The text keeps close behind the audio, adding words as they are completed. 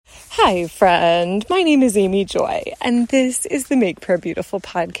Hi, friend. My name is Amy Joy, and this is the Make Prayer Beautiful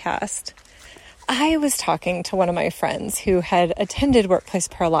podcast. I was talking to one of my friends who had attended Workplace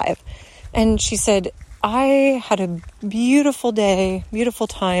Prayer Live, and she said, I had a beautiful day, beautiful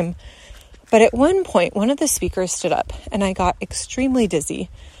time, but at one point, one of the speakers stood up, and I got extremely dizzy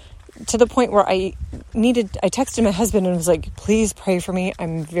to the point where I texted my husband and was like, please pray for me.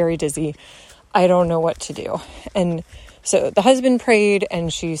 I'm very dizzy. I don't know what to do. And so the husband prayed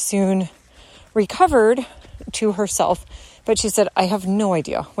and she soon recovered to herself, but she said, I have no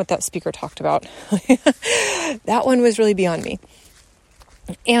idea what that speaker talked about. That one was really beyond me.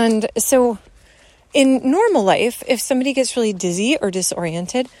 And so in normal life, if somebody gets really dizzy or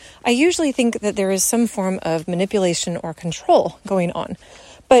disoriented, I usually think that there is some form of manipulation or control going on.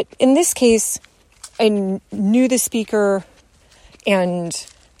 But in this case, I knew the speaker and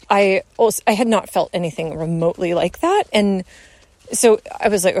I had not felt anything remotely like that. And so I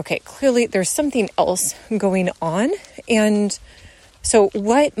was like, okay, clearly there's something else going on. And so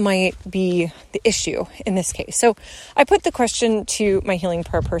what might be the issue in this case? So I put the question to my healing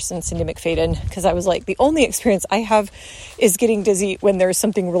prayer person, Cindy McFadden, because I was like, the only experience I have is getting dizzy when there's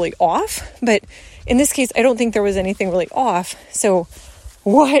something really off. But in this case, I don't think there was anything really off. So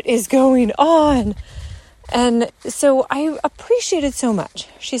what is going on? And so I appreciated so much.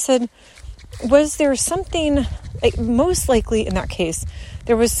 She said, was there something, like most likely in that case,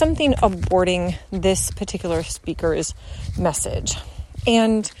 there was something aborting this particular speaker's message.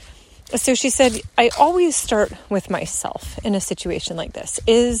 And so she said, I always start with myself in a situation like this.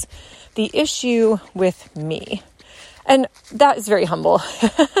 Is the issue with me? And that is very humble.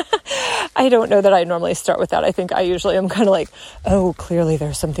 I don't know that I normally start with that. I think I usually am kind of like, oh, clearly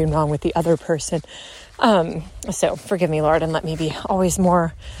there's something wrong with the other person. So forgive me, Lord, and let me be always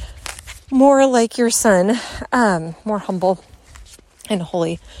more like your son, more humble and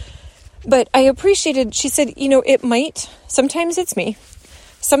holy. But I appreciated, she said, sometimes it's me.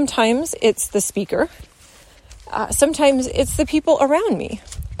 Sometimes it's the speaker. Sometimes it's the people around me.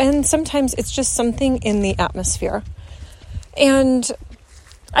 And sometimes it's just something in the atmosphere. And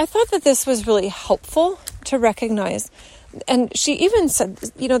I thought that this was really helpful to recognize. And she even said,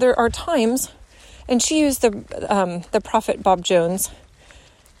 there are times, and she used the prophet Bob Jones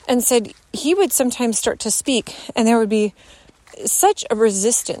and said he would sometimes start to speak and there would be such a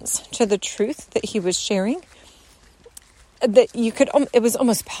resistance to the truth that he was sharing that it was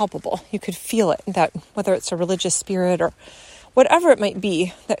almost palpable. You could feel it, that whether it's a religious spirit or whatever it might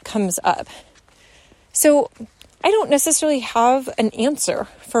be that comes up. So I don't necessarily have an answer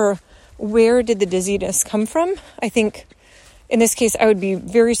for where did the dizziness come from. I think in this case, I would be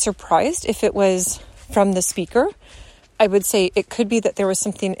very surprised if it was from the speaker. I would say it could be that there was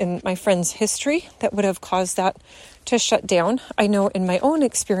something in my friend's history that would have caused that to shut down. I know in my own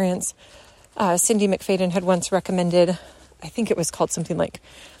experience, Cindy McFadden had once recommended, I think it was called something like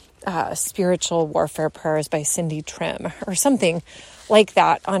Spiritual Warfare Prayers by Cindy Trim or something like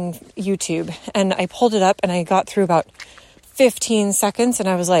that on YouTube. And I pulled it up and I got through about 15 seconds and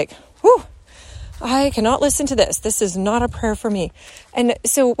I was like, whew, I cannot listen to this. This is not a prayer for me. And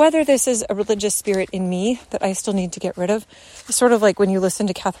so whether this is a religious spirit in me that I still need to get rid of, it's sort of like when you listen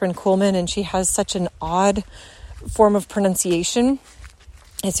to Catherine Kuhlman and she has such an odd form of pronunciation.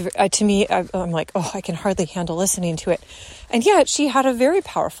 It's to me, I'm like, oh, I can hardly handle listening to it. And yet she had a very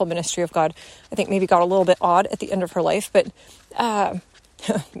powerful ministry of God. I think maybe got a little bit odd at the end of her life, but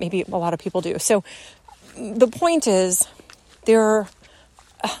maybe a lot of people do. So the point is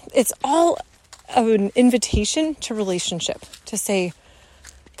it's all an invitation to relationship, to say,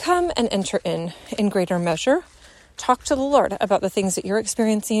 come and enter in greater measure. Talk to the Lord about the things that you're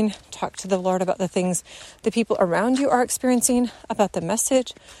experiencing. Talk to the Lord about the things the people around you are experiencing, about the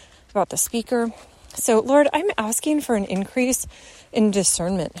message, about the speaker. So, Lord, I'm asking for an increase in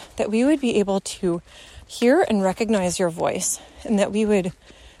discernment, that we would be able to hear and recognize your voice, and that we would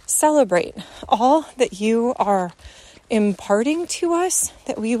celebrate all that you are imparting to us,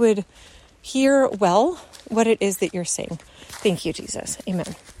 that we would hear well what it is that you're saying. Thank you, Jesus.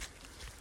 Amen.